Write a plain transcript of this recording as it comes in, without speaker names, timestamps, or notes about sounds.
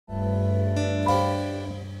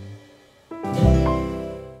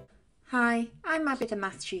Hi, I'm Abby the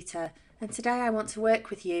math tutor, and today I want to work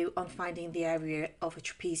with you on finding the area of a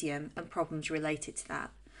trapezium and problems related to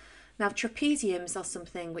that. Now, trapeziums are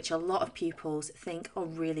something which a lot of pupils think are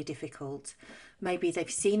really difficult. Maybe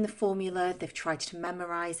they've seen the formula, they've tried to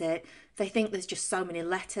memorise it, they think there's just so many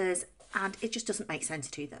letters and it just doesn't make sense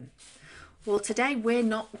to them. Well, today we're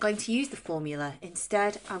not going to use the formula.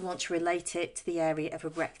 Instead, I want to relate it to the area of a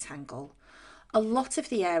rectangle. A lot of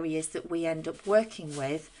the areas that we end up working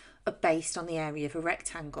with are based on the area of a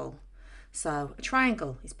rectangle. So a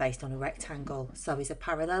triangle is based on a rectangle, so is a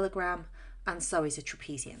parallelogram, and so is a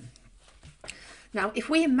trapezium. Now, if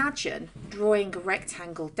we imagine drawing a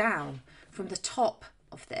rectangle down from the top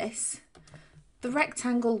of this, the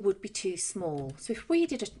rectangle would be too small. So if we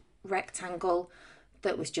did a rectangle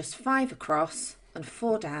that was just 5 across and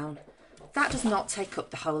 4 down, that does not take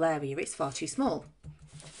up the whole area, it's far too small.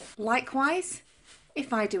 Likewise,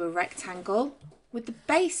 if I do a rectangle with the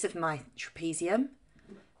base of my trapezium,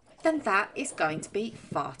 then that is going to be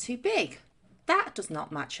far too big. That does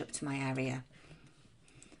not match up to my area.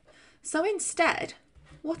 So instead,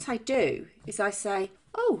 what I do is I say,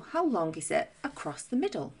 oh, how long is it across the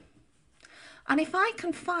middle? And if I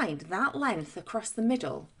can find that length across the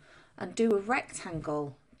middle and do a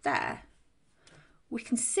rectangle there, we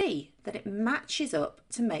can see that it matches up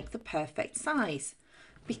to make the perfect size.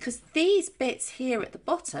 Because these bits here at the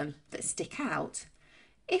bottom that stick out,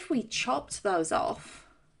 if we chopped those off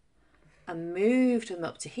and moved them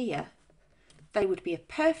up to here, they would be a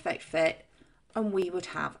perfect fit and we would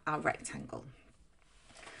have our rectangle.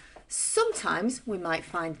 Sometimes we might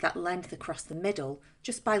find that length across the middle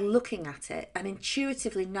just by looking at it and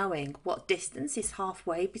intuitively knowing what distance is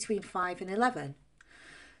halfway between 5 and 11.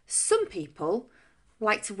 Some people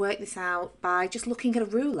like to work this out by just looking at a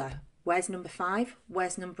ruler. Where's number 5?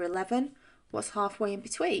 Where's number 11? What's halfway in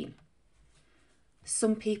between?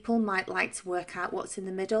 Some people might like to work out what's in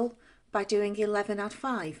the middle by doing 11 add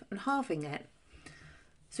 5 and halving it.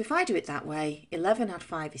 So if I do it that way, 11 add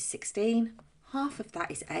 5 is 16, half of that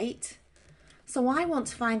is 8. So I want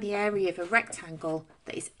to find the area of a rectangle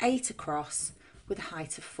that is 8 across with a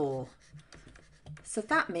height of 4. So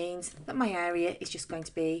that means that my area is just going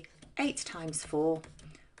to be 8 times 4,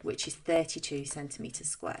 which is 32 centimetres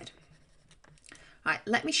squared. Right,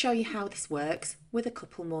 let me show you how this works with a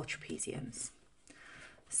couple more trapeziums.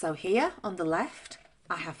 So here on the left,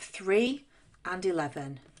 I have 3 and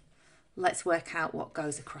 11. Let's work out what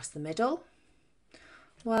goes across the middle.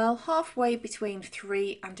 Well, halfway between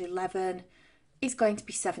 3 and 11 is going to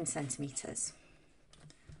be 7 centimetres.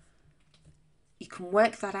 You can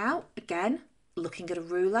work that out, again, looking at a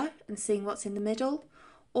ruler and seeing what's in the middle,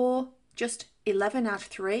 or just 11 add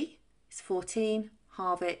 3 is 14,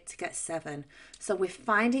 halve it to get 7. So we're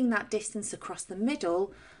finding that distance across the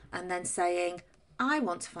middle and then saying, I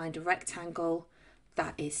want to find a rectangle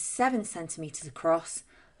that is 7 centimetres across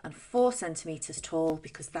and 4 centimetres tall,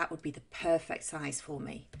 because that would be the perfect size for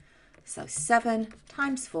me. So 7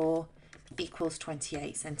 times 4 equals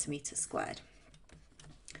 28 centimetres squared.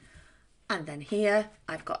 And then here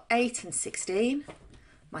I've got 8 and 16.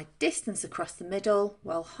 My distance across the middle,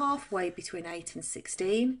 well, halfway between 8 and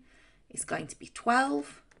 16 is going to be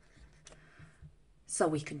 12. So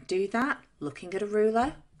we can do that looking at a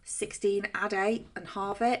ruler, 16 add 8 and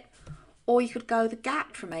halve it. Or you could go the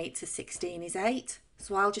gap from 8 to 16 is 8.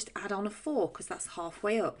 So I'll just add on a 4 because that's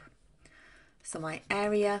halfway up. So my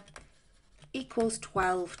area equals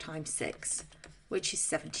 12 times 6, which is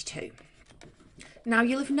 72. Now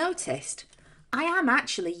you'll have noticed I am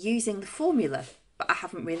actually using the formula, but I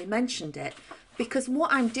haven't really mentioned it, because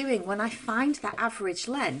what I'm doing when I find that average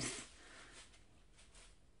length,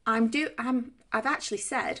 I've actually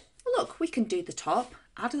said, look, we can do the top,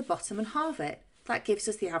 add the bottom and halve it. That gives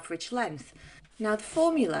us the average length. Now the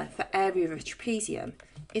formula for area of a trapezium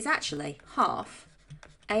is actually half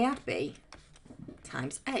A add B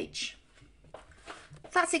times H.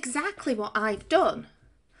 That's exactly what I've done.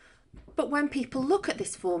 But when people look at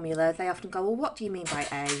this formula, they often go, well, what do you mean by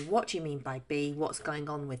A? What do you mean by B? What's going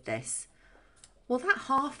on with this? Well, that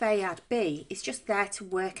half A add B is just there to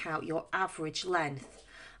work out your average length.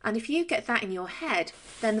 And if you get that in your head,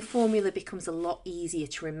 then the formula becomes a lot easier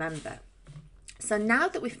to remember. So now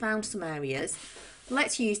that we've found some areas,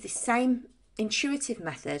 let's use the same intuitive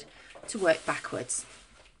method to work backwards.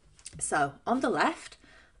 So on the left,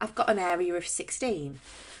 I've got an area of 16.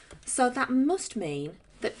 So that must mean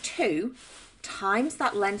that 2 times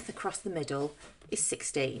that length across the middle is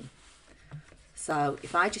 16. So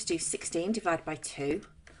if I just do 16 divided by 2,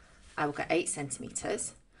 I will get 8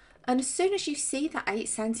 centimetres. And as soon as you see that 8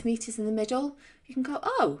 centimetres in the middle, you can go,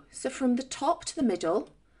 oh, so from the top to the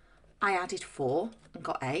middle, I added 4 and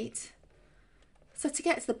got 8. So to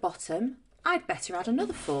get to the bottom, I'd better add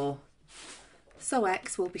another 4. So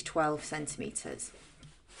x will be 12 centimetres.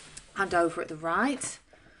 And over at the right,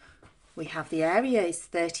 we have the area is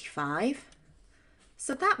 35.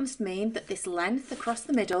 So that must mean that this length across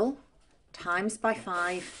the middle times by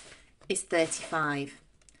 5 is 35.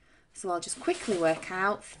 So I'll just quickly work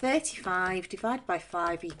out 35 divided by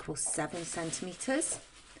 5 equals 7 centimetres.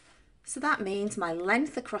 So that means my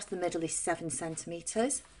length across the middle is 7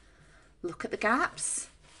 centimetres. Look at the gaps.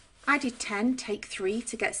 I did 10, take 3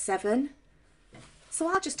 to get 7. So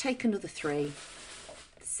I'll just take another 3.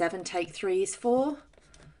 7 take 3 is 4.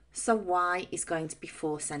 So y is going to be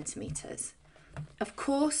 4 centimetres. Of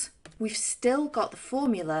course, we've still got the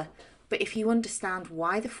formula, but if you understand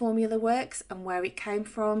why the formula works and where it came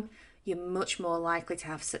from, you're much more likely to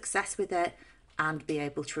have success with it and be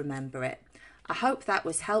able to remember it. I hope that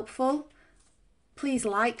was helpful. Please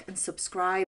like and subscribe.